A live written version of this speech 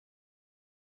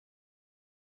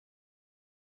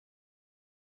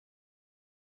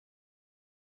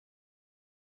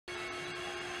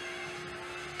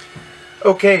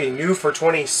Okay, new for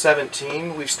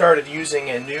 2017, we've started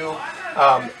using a new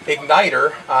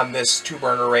igniter on this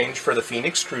 2-burner range for the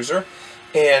Phoenix Cruiser,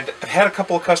 and I've had a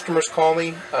couple of customers call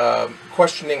me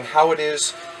questioning how it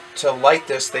is to light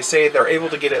this. They say they're able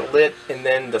to get it lit and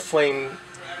then the flame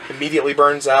immediately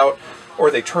burns out, or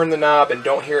they turn the knob and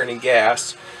don't hear any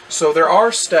gas. So there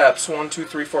are steps, 1, 2,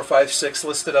 3, 4, 5, 6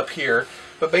 listed up here,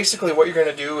 but basically what you're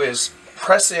going to do is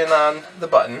press in on the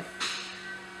button,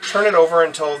 turn it over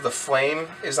until the flame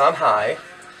is on high,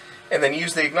 and then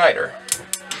use the igniter.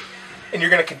 And you're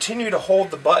going to continue to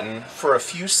hold the button for a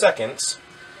few seconds,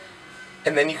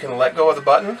 and then you can let go of the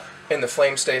button and the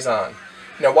flame stays on.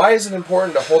 Now, why is it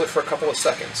important to hold it for a couple of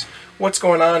seconds? What's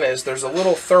going on is there's a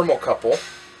little thermocouple,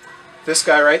 this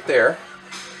guy right there,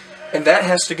 and that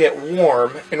has to get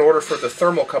warm in order for the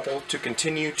thermocouple to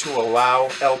continue to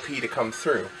allow LP to come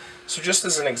through. So just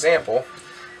as an example,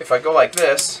 if I go like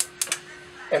this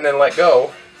and then let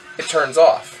go, it turns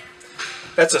off.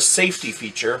 That's a safety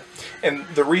feature, and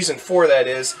the reason for that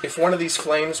is if one of these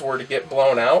flames were to get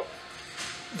blown out,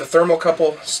 the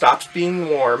thermocouple stops being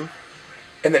warm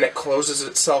and then it closes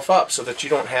itself up so that you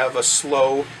don't have a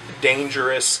slow,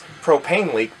 dangerous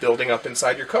propane leak building up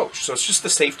inside your coach. So it's just a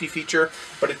safety feature,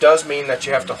 but it does mean that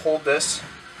you have to hold this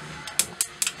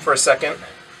for a second,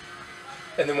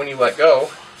 and then when you let go,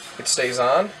 it stays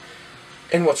on.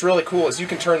 And what's really cool is you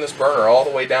can turn this burner all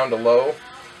the way down to low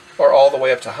or all the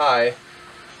way up to high.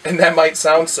 And that might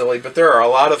sound silly, but there are a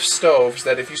lot of stoves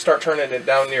that if you start turning it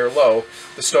down near low,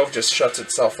 the stove just shuts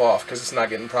itself off because it's not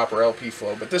getting proper LP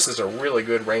flow. But this is a really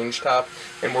good range top,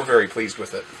 and we're very pleased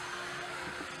with it.